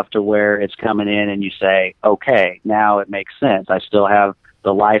big enough to where it's coming in, and you say, okay, now it makes sense. I still have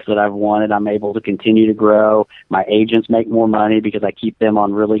the life that I've wanted. I'm able to continue to grow. My agents make more money because I keep them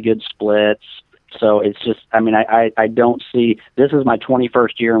on really good splits. So it's just, I don't see, this is my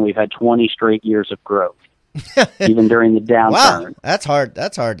 21st year, and we've had 20 straight years of growth, even during the downturn. Wow, that's hard.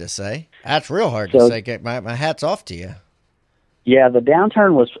 That's hard to say. That's real hard to say. My hat's off to you. Yeah, the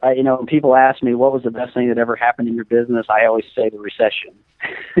downturn was, when people ask me what was the best thing that ever happened in your business, I always say the recession.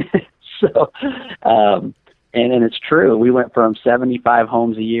 So, and it's true. We went from 75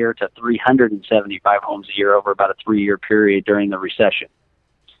 homes a year to 375 homes a year over about a 3-year period during the recession.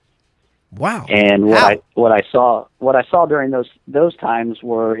 Wow! And what I saw during those times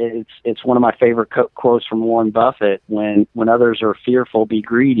were it's one of my favorite quotes from Warren Buffett: when others are fearful, be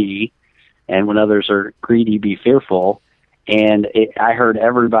greedy, and when others are greedy, be fearful. And I heard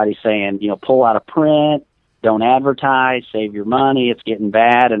everybody saying, pull out of print, don't advertise, save your money. It's getting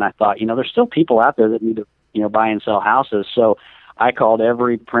bad. And I thought, there's still people out there that need to, buy and sell houses. So I called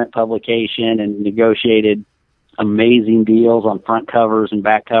every print publication and negotiated amazing deals on front covers and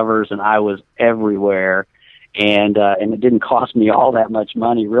back covers. And I was everywhere. And it didn't cost me all that much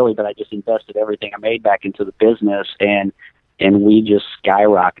money really, but I just invested everything I made back into the business. And we just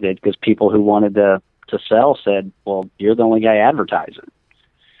skyrocketed because people who wanted to sell said, well, you're the only guy advertising.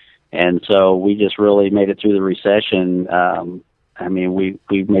 And so we just really made it through the recession.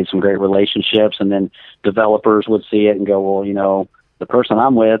 We've made some great relationships, and then developers would see it and go, well, the person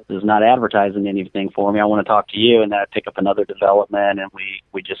I'm with is not advertising anything for me. I want to talk to you. And then I pick up another development, and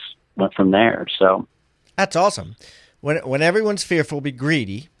we just went from there. So that's awesome. When everyone's fearful, be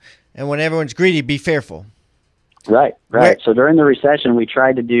greedy. And when everyone's greedy, be fearful. Right. So during the recession, we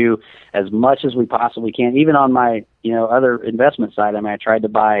tried to do as much as we possibly can. Even on my, other investment side, I tried to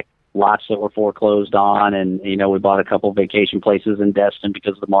buy lots that were foreclosed on, and we bought a couple of vacation places in Destin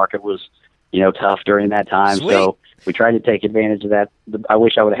because the market was, tough during that time. Sweet. So we tried to take advantage of that. I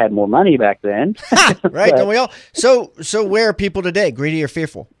wish I would have had more money back then. Right? Don't we all? So where are people today? Greedy or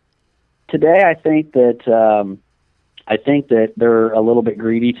fearful? Today, I think that they're a little bit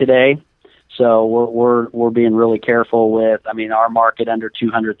greedy today. So we're being really careful with. Our market under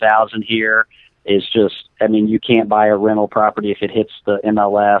 200,000 here is just. You can't buy a rental property if it hits the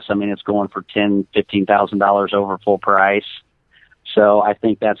MLS. It's going for $10,000-$15,000 over full price. So I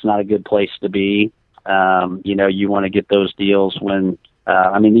think that's not a good place to be. You want to get those deals when.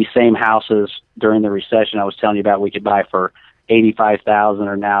 These same houses during the recession I was telling you about, we could buy for $85,000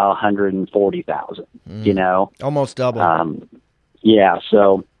 or now $140,000. Almost double. Yeah.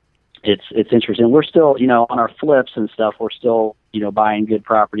 So. It's interesting. We're still, on our flips and stuff, we're still, buying good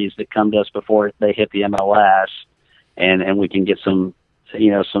properties that come to us before they hit the MLS, and we can get some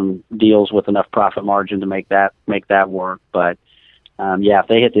deals with enough profit margin to make that work. But if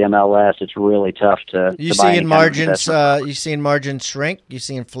they hit the MLS, it's really tough to. You seeing margins? You seeing margins shrink? You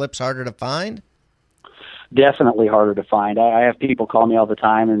seeing flips harder to find? Definitely harder to find. I have people call me all the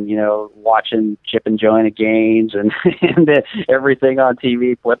time and, watching Chip and Joanna Gaines and everything on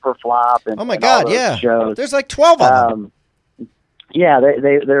TV, Flip or Flop. And, oh, my God, yeah. Shows. There's like 12 of them. Yeah,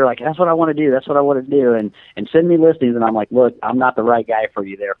 they're like, that's what I want to do. That's what I want to do. And send me listings. And I'm like, look, I'm not the right guy for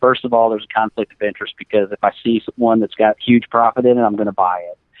you there. First of all, there's a conflict of interest because if I see one that's got huge profit in it, I'm going to buy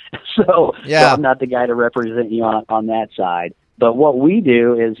it. So I'm not the guy to represent you on that side. But what we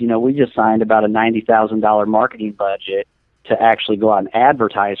do is, we just signed about a $90,000 marketing budget to actually go out and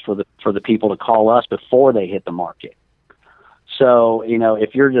advertise for the people to call us before they hit the market. So,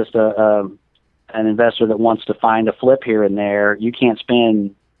 if you're just an investor that wants to find a flip here and there, you can't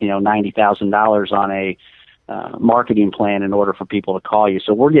spend, $90,000 on a marketing plan in order for people to call you.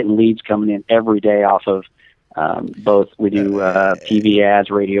 So we're getting leads coming in every day off of both. We do TV ads,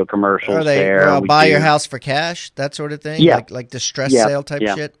 radio commercials. Are they there. Buy your house for cash, that sort of thing? Yeah. Like distress sale type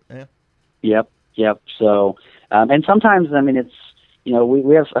shit? Yeah. Yep. So, and sometimes, it's,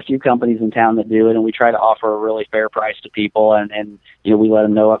 we have a few companies in town that do it, and we try to offer a really fair price to people, and we let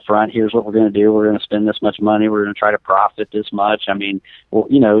them know up front, here's what we're going to do. We're going to spend this much money. We're going to try to profit this much.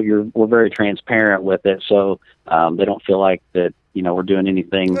 We're very transparent with it, so they don't feel like that, we're doing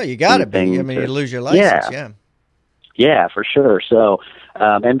anything. Well, you got to be. You lose your license, Yeah, for sure. So,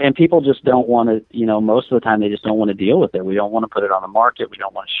 and people just don't want to, most of the time they just don't want to deal with it. We don't want to put it on the market. We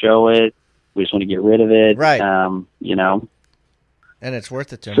don't want to show it. We just want to get rid of it. Right. And it's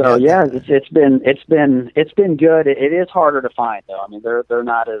worth it to them. So it's been good. It is harder to find though. They're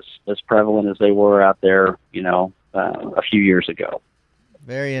not as prevalent as they were out there, a few years ago.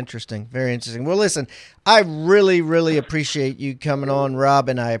 Very interesting. Very interesting. Well, listen, I really, really appreciate you coming on, Rob,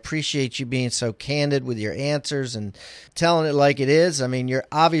 and I appreciate you being so candid with your answers and telling it like it is. You're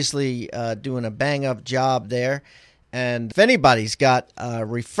obviously doing a bang-up job there. And if anybody's got a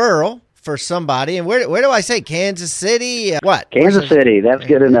referral for somebody, and where do I say? Kansas City? What? Kansas City. That's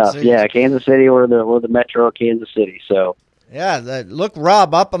good enough. City. Yeah, Kansas City. We're the metro of Kansas City. So Yeah, look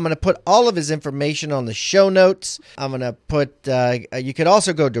Rob up. I'm going to put all of his information on the show notes. I'm going to put, you could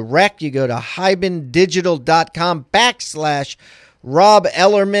also go direct. You go to hibandigital.com/Rob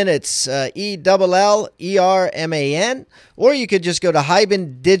Ellerman. It's ELLERMAN. Or you could just go to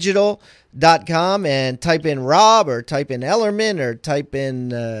hibandigital.com and type in Rob or type in Ellerman or type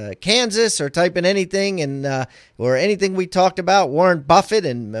in Kansas or type in anything and or anything we talked about, Warren Buffett,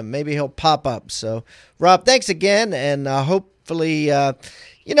 and maybe he'll pop up. So, Rob, thanks again, and hopefully,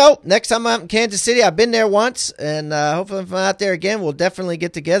 next time I'm out in Kansas City, I've been there once, and hopefully if I'm out there again, we'll definitely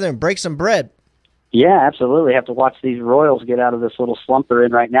get together and break some bread. Yeah, absolutely. Have to watch these Royals get out of this little slump they're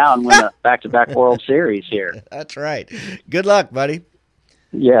in right now and win a back-to-back World Series here. That's right. Good luck, buddy.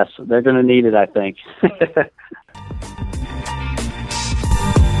 Yes, they're going to need it, I think.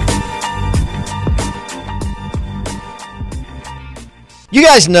 You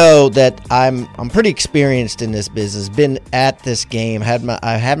guys know that I'm pretty experienced in this business. Been at this game.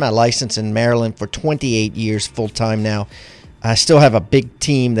 I had my license in Maryland for 28 years full time now. I still have a big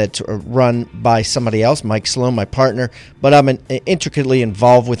team that's run by somebody else, Mike Sloan, my partner, but I'm intricately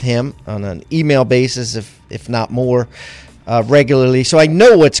involved with him on an email basis, if not more, regularly. So I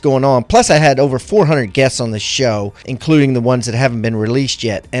know what's going on. Plus, I had over 400 guests on the show, including the ones that haven't been released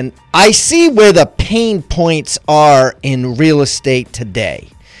yet. And I see where the pain points are in real estate today.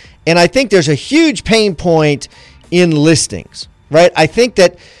 And I think there's a huge pain point in listings, right? I think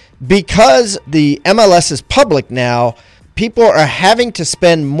that because the MLS is public now, people are having to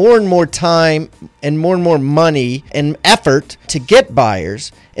spend more and more time and more money and effort to get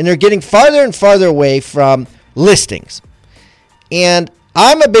buyers, and they're getting farther and farther away from listings. And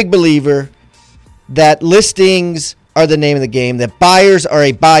I'm a big believer that listings are the name of the game, that buyers are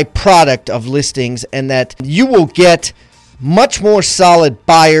a byproduct of listings, and that you will get much more solid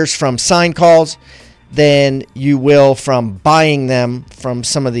buyers from sign calls than you will from buying them from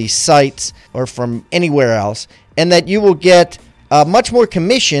some of these sites or from anywhere else, and that you will get much more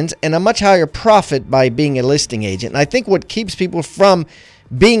commissions and a much higher profit by being a listing agent. And I think what keeps people from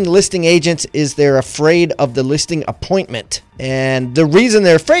being listing agents is they're afraid of the listing appointment. And the reason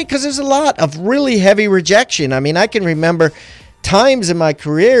they're afraid, because there's a lot of really heavy rejection. I mean, I can remember times in my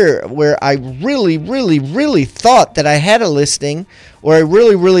career where I really thought that I had a listing, or I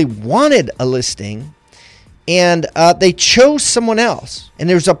really wanted a listing, and they chose someone else. And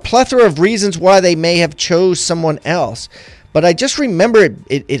there's a plethora of reasons why they may have chose someone else. But I just remember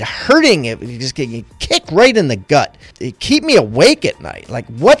it hurting. It just getting kicked right in the gut. It kept me awake at night. Like,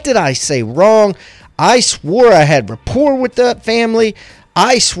 what did I say wrong? I swore I had rapport with the family.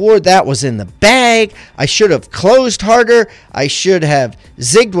 I swore that was in the bag. I should have closed harder. I should have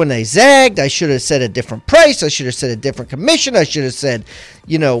zigged when they zagged. I should have said a different price. I should have said a different commission. I should have said,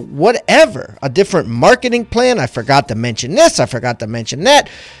 whatever, a different marketing plan. I forgot to mention this. I forgot to mention that.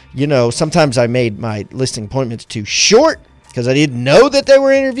 Sometimes I made my listing appointments too short because I didn't know that they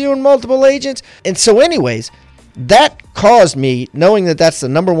were interviewing multiple agents. And so anyways, that caused me, knowing that that's the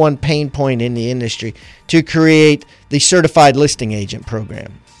number one pain point in the industry, to create the Certified Listing Agent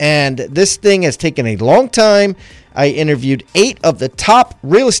program. And this thing has taken a long time. I interviewed 8 of the top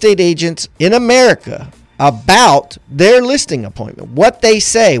real estate agents in America about their listing appointment, what they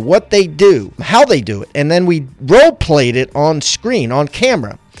say, what they do, how they do it. And then we role played it on screen, on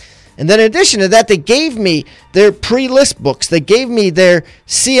camera. And then in addition to that, they gave me their pre-list books. They gave me their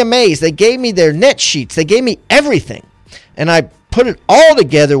CMAs. They gave me their net sheets. They gave me everything. And I put it all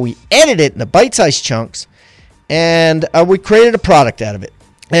together. We edited it into bite-sized chunks. And we created a product out of it.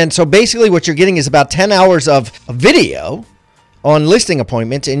 And so basically what you're getting is about 10 hours of video on listing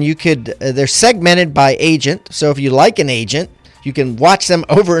appointments. And they're segmented by agent. So if you like an agent, you can watch them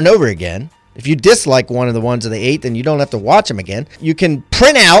over and over again. If you dislike one of the ones of the 8, then you don't have to watch them again. You can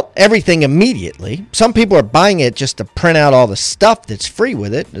print out everything immediately. Some people are buying it just to print out all the stuff that's free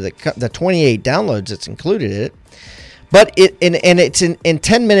with it, the 28 downloads that's included in it. But it's in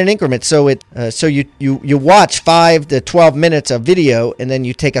 10-minute increments. So you watch 5 to 12 minutes of video, and then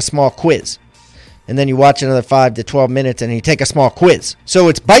you take a small quiz. And then you watch another 5 to 12 minutes, and you take a small quiz. So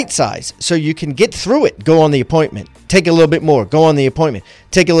it's bite-sized, so you can get through it. Go on the appointment. Take a little bit more. Go on the appointment.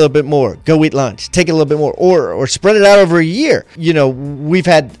 Take a little bit more. Go eat lunch. Take a little bit more. Or spread it out over a year. We've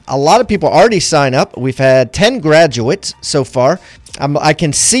had a lot of people already sign up. We've had 10 graduates so far. I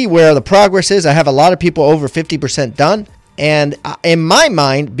can see where the progress is. I have a lot of people over 50% done. And in my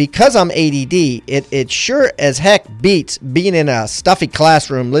mind, because I'm ADD, it sure as heck beats being in a stuffy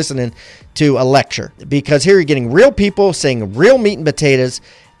classroom listening to a lecture. Because here you're getting real people saying real meat and potatoes,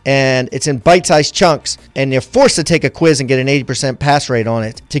 and it's in bite-sized chunks, and you're forced to take a quiz and get an 80% pass rate on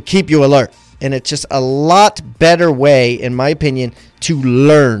it to keep you alert. and it's just a lot better way, in my opinion, to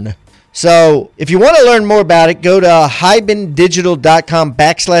learn. So if you want to learn more about it, go to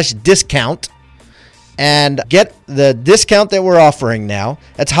hibandigital.com/discount and get the discount that we're offering now.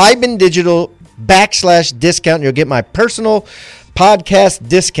 That's hibandigital.com/discount. You'll get my personal podcast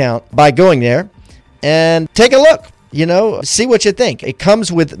discount by going there and take a look. See what you think. It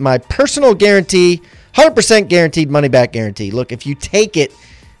comes with my personal guarantee, 100% guaranteed money back guarantee. Look, if you take it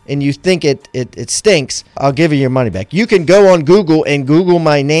and you think it stinks, I'll give you your money back. You can go on Google and Google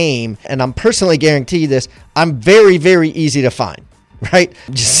my name, and I'm personally guarantee this. I'm very, very easy to find, right?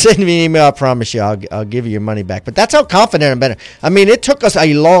 Just send me an email. I promise you I'll give you your money back. But that's how confident I'm better. I mean, it took us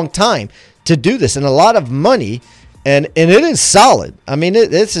a long time to do this and a lot of money, and it is solid. I mean,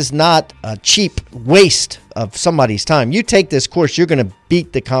 this is not a cheap waste of somebody's time. You take this course, you're going to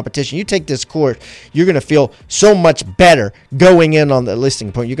beat the competition. You take this course, you're going to feel so much better going in on the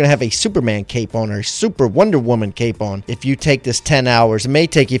listing point. You're going to have a Superman cape on or a Super Wonder Woman cape on if you take this 10 hours. It may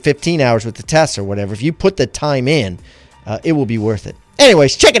take you 15 hours with the test or whatever. If you put the time in, it will be worth it.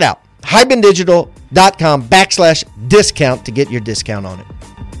 Anyways, check it out. hibandigital.com/discount to get your discount on it.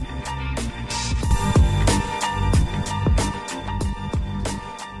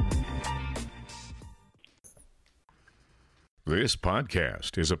 This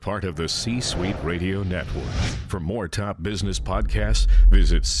podcast is a part of the C-Suite Radio Network. For more top business podcasts,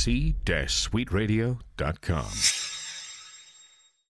 visit c-suiteradio.com.